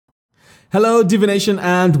Hello Divination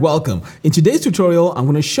and welcome. In today's tutorial, I'm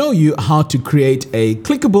going to show you how to create a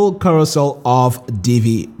clickable carousel of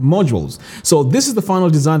Divi modules. So this is the final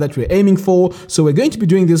design that we're aiming for. So we're going to be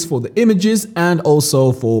doing this for the images and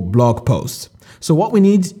also for blog posts. So what we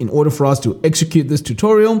need in order for us to execute this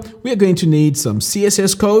tutorial, we are going to need some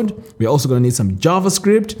CSS code. We're also going to need some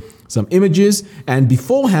JavaScript, some images, and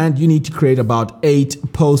beforehand, you need to create about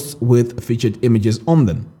 8 posts with featured images on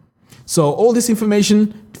them. So all this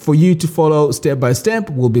information for you to follow step by step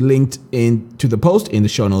will be linked into the post in the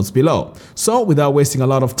show notes below. So without wasting a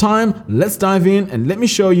lot of time, let's dive in and let me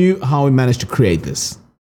show you how we managed to create this.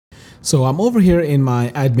 So I'm over here in my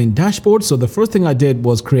admin dashboard. So the first thing I did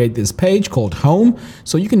was create this page called Home.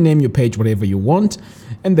 So you can name your page whatever you want.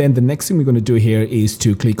 And then the next thing we're going to do here is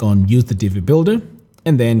to click on Use the Divi Builder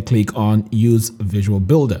and then click on Use Visual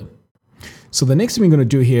Builder. So the next thing we're going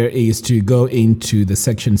to do here is to go into the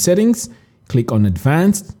section settings, click on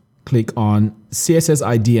Advanced, click on CSS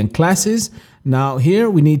ID and classes. Now here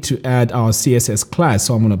we need to add our CSS class.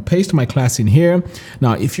 So I'm going to paste my class in here.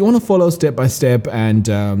 Now, if you want to follow step by step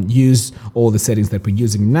and use all the settings that we're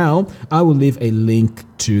using now, I will leave a link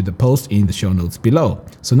to the post in the show notes below.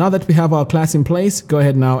 So now that we have our class in place, go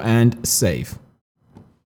ahead now and save.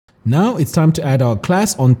 Now it's time to add our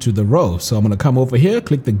class onto the row. So I'm going to come over here,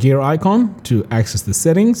 click the gear icon to access the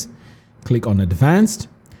settings, click on Advanced,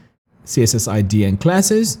 CSS ID and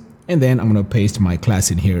classes, and then I'm going to paste my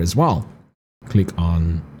class in here as well. Click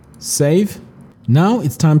on Save. Now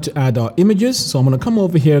it's time to add our images. So I'm going to come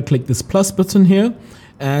over here, click this plus button here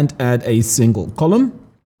and add a single column.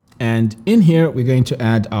 And in here, we're going to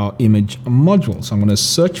add our image module. So I'm going to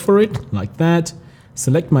search for it like that.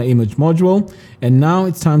 Select my image module, and now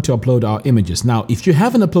it's time to upload our images. Now, if you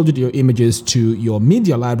haven't uploaded your images to your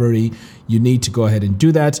media library, you need to go ahead and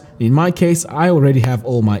do that. In my case, I already have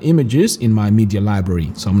all my images in my media library.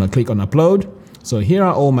 So I'm going to click on upload. So here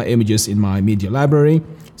are all my images in my media library.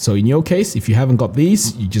 So in your case, if you haven't got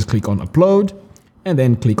these, you just click on upload and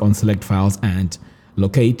then click on select files and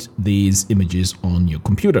locate these images on your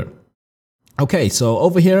computer. Okay, so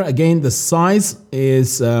over here, again, the size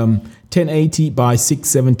is 1080 by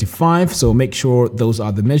 675. So make sure those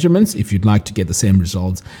are the measurements if you'd like to get the same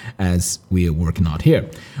results as we are working out here.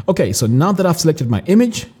 Okay, so now that I've selected my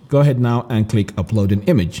image, go ahead now and click upload an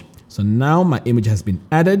image. So now my image has been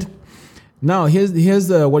added. Now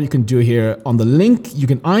here's what you can do here. On the link, you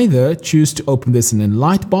can either choose to open this in a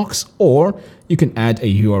lightbox or you can add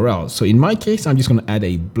a URL. So in my case, I'm just going to add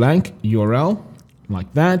a blank URL.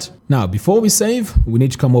 Like that. Now, before we save, we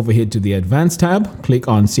need to come over here to the Advanced tab, click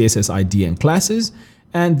on CSS ID and classes,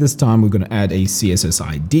 and this time we're going to add a CSS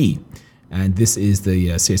ID. And this is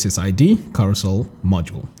the CSS ID carousel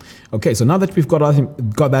module. Okay, so now that we've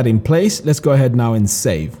got that in place, let's go ahead now and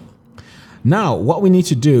save. Now, what we need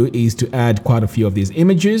to do is to add quite a few of these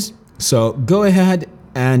images. So go ahead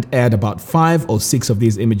and add about 5 or 6 of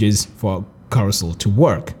these images for carousel to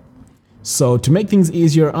work. So to make things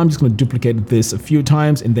easier, I'm just going to duplicate this a few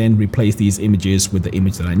times and then replace these images with the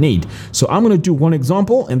image that I need. So I'm going to do one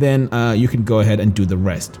example and then you can go ahead and do the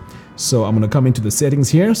rest. So I'm going to come into the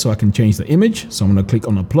settings here so I can change the image. So I'm going to click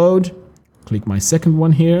on upload, click my second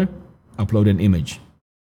one here, upload an image.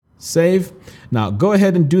 Save. Now go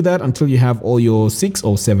ahead and do that until you have all your 6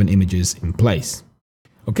 or 7 images in place.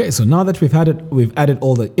 Okay, so now that we've added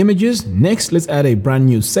all the images, next let's add a brand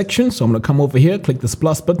new section. So I'm going to come over here, click this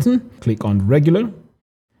plus button, click on regular,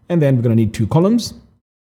 and then we're going to need 2 columns.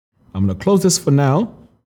 I'm going to close this for now,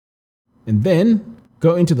 and then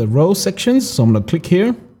go into the row sections. So I'm going to click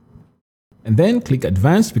here, and then click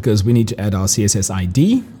advanced because we need to add our CSS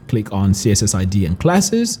ID. Click on CSS ID and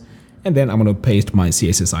classes, and then I'm going to paste my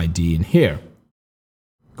CSS ID in here.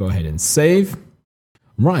 Go ahead and save.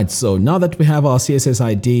 Right, so now that we have our CSS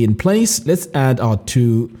ID in place, let's add our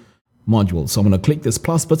 2 modules. So I'm going to click this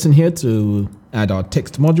plus button here to add our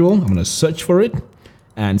text module. I'm going to search for it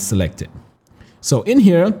and select it. So in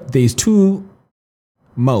here, there's 2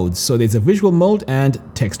 modes. So there's a visual mode and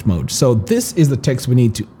text mode. So this is the text we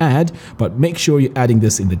need to add, but make sure you're adding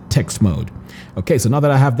this in the text mode. Okay, so now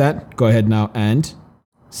that I have that, go ahead now and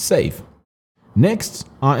save. Next,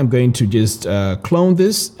 I am going to just clone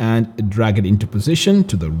this and drag it into position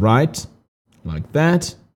to the right, like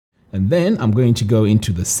that. And then I'm going to go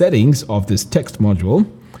into the settings of this text module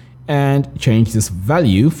and change this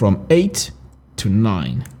value from 8 to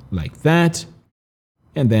 9, like that.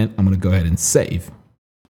 And then I'm going to go ahead and save.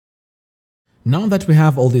 Now that we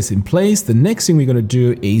have all this in place, the next thing we're going to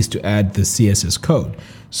do is to add the CSS code.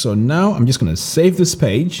 So now I'm just going to save this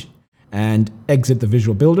page and exit the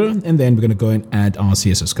Visual Builder, and then we're going to go and add our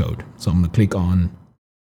CSS code. So I'm going to click on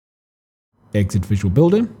Exit Visual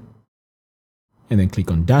Builder, and then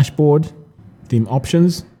click on Dashboard, Theme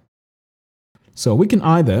Options. So we can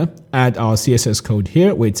either add our CSS code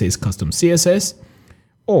here where it says Custom CSS,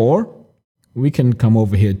 or we can come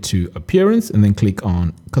over here to Appearance and then click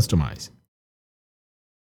on Customize.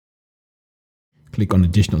 Click on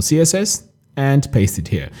Additional CSS and paste it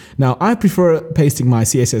here. Now I prefer pasting my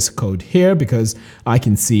CSS code here because I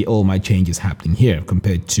can see all my changes happening here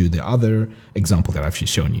compared to the other example that I've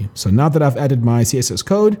just shown you. So now that I've added my CSS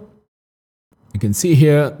code, you can see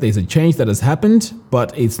here there's a change that has happened,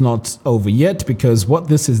 but it's not over yet because what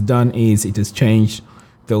this has done is it has changed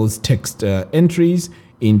those text entries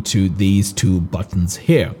into these two buttons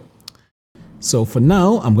here. So for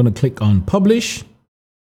now, I'm going to click on Publish.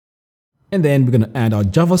 And then we're going to add our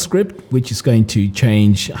JavaScript, which is going to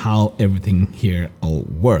change how everything here all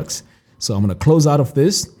works. So I'm going to close out of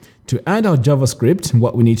this. To add our JavaScript,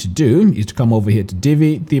 what we need to do is to come over here to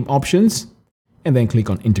Divi, Theme Options, and then click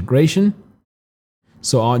on Integration.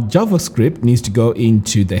 So our JavaScript needs to go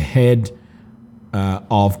into the head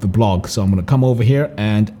of the blog. So I'm going to come over here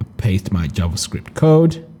and paste my JavaScript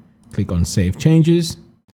code. Click on Save Changes.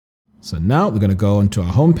 So now we're going to go onto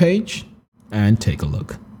our home page and take a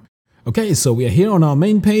look. Okay, so we are here on our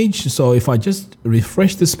main page. So if I just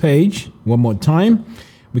refresh this page one more time,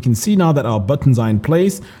 we can see now that our buttons are in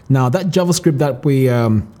place. Now that JavaScript that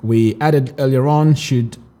we added earlier on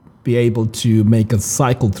should be able to make us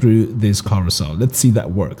cycle through this carousel. Let's see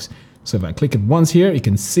that works. So if I click it once here, you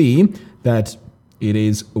can see that it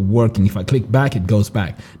is working. If I click back, it goes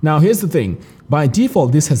back. Now here's the thing. By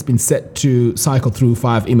default, this has been set to cycle through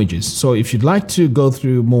 5 images. So if you'd like to go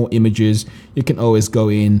through more images, you can always go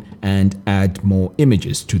in and add more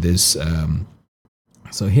images to this.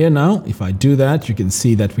 So here now, if I do that, you can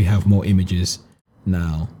see that we have more images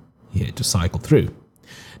now here to cycle through.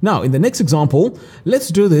 Now, in the next example, let's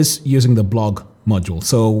do this using the blog module.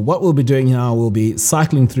 So what we'll be doing now, we'll be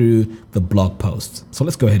cycling through the blog posts. So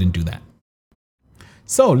let's go ahead and do that.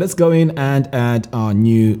 So let's go in and add our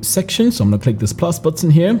new section. So I'm going to click this plus button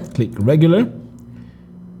here, click regular,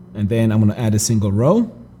 and then I'm going to add a single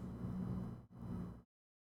row.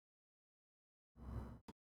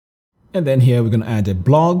 And then here we're going to add a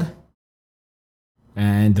blog.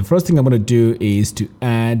 And the first thing I'm going to do is to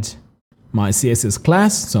add my CSS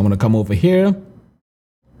class. So I'm going to come over here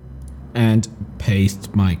and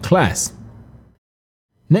paste my class.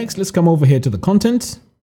 Next, let's come over here to the content.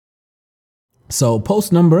 So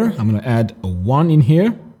post number, I'm going to add a 1 in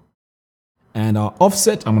here. And our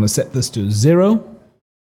offset, I'm going to set this to 0.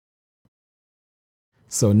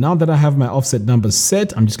 So now that I have my offset numbers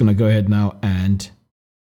set, I'm just going to go ahead now and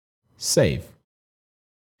save.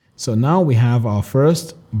 So now we have our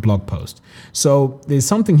first blog post. So there's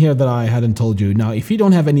something here that I hadn't told you. Now, if you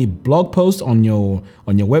don't have any blog posts on your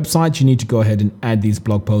website, you need to go ahead and add these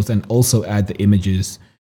blog posts and also add the images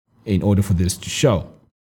in order for this to show.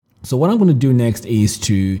 So what I'm going to do next is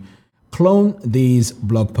to clone these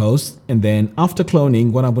blog posts. And then after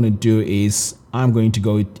cloning, what I'm going to do is I'm going to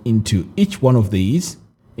go into each one of these,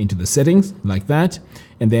 into the settings like that.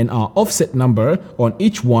 And then our offset number on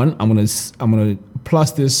each one, I'm going to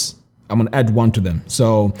plus this, I'm going to add 1 to them.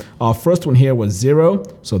 So our first one here was 0.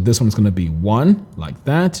 So this one's going to be 1 like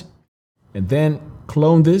that. And then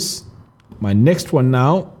clone this. My next one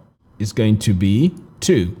now is going to be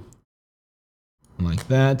 2. Like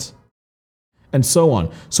that, and so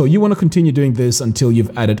on. So you want to continue doing this until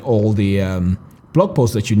you've added all the blog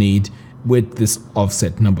posts that you need with this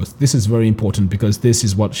offset numbers. This is very important because this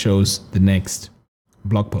is what shows the next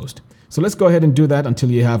blog post. So let's go ahead and do that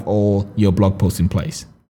until you have all your blog posts in place.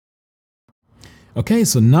 Okay,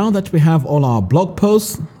 so now that we have all our blog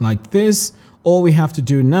posts like this, all we have to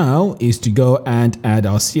do now is to go and add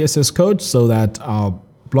our CSS code so that our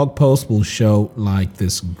blog post will show like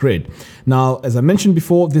this grid. Now, as I mentioned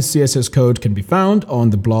before, this CSS code can be found on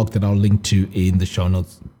the blog that I'll link to in the show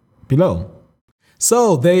notes below.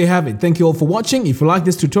 So there you have it. Thank you all for watching. If you like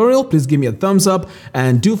this tutorial, please give me a thumbs up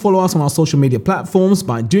and do follow us on our social media platforms.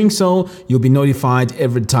 By doing so, you'll be notified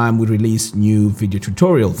every time we release new video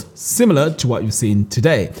tutorials, similar to what you've seen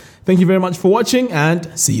today. Thank you very much for watching and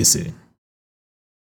see you soon.